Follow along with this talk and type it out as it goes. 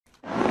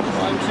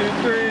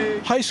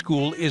High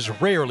school is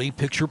rarely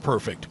picture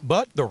perfect,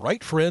 but the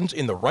right friends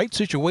in the right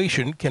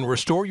situation can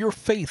restore your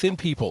faith in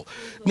people.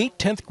 Meet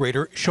 10th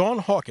grader Sean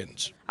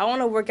Hawkins. I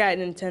want to work at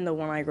Nintendo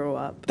when I grow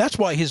up. That's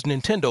why his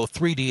Nintendo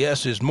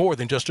 3DS is more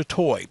than just a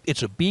toy.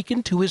 It's a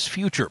beacon to his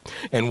future,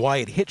 and why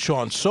it hit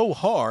Sean so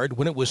hard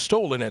when it was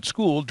stolen at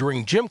school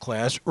during gym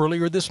class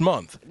earlier this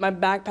month. My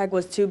backpack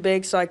was too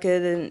big, so I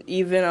couldn't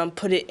even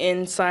put it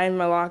inside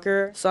my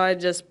locker, so I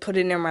just put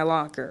it near my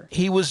locker.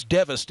 He was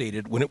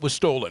devastated when it was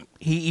stolen.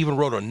 He even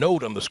wrote a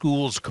note on the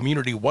school's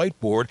community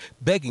whiteboard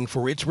begging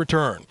for its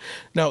return.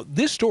 Now,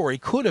 this story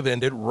could have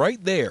ended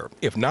right there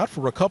if not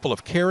for a couple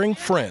of caring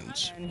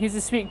friends. He's a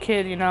sweet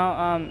kid, you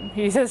know.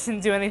 He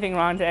doesn't do anything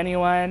wrong to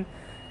anyone,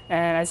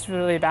 and it's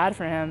really bad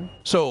for him.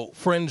 So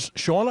friends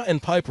Shauna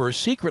and Piper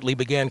secretly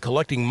began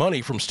collecting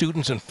money from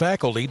students and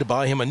faculty to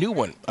buy him a new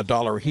one.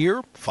 $1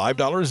 here,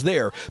 $5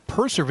 there,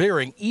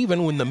 persevering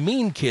even when the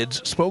mean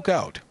kids spoke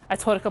out. I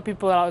told a couple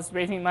people that I was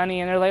raising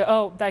money, and they're like,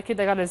 oh, that kid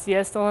that got his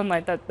DS stolen,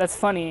 like that's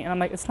funny. And I'm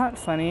like, it's not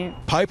funny.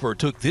 Piper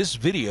took this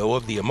video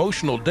of the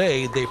emotional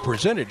day they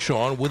presented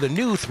Sean with a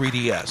new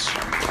 3DS.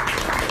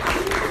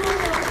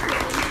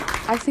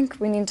 I think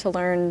we need to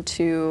learn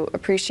to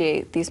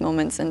appreciate these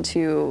moments and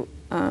to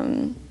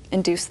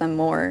induce them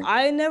more.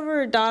 I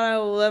never thought I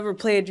would ever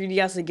play a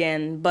 3DS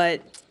again, but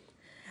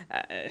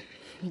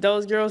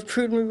those girls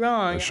proved me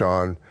wrong.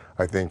 Sean,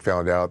 I think,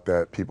 found out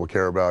that people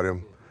care about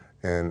him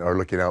and are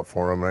looking out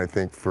for him. And I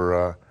think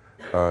for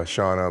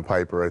Shauna and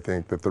Piper, I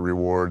think that the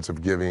rewards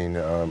of giving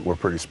were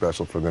pretty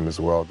special for them as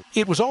well.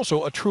 It was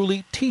also a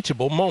truly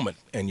teachable moment,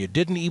 and you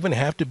didn't even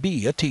have to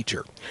be a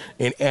teacher.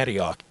 In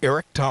Antioch,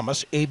 Eric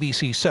Thomas,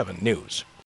 ABC 7 News.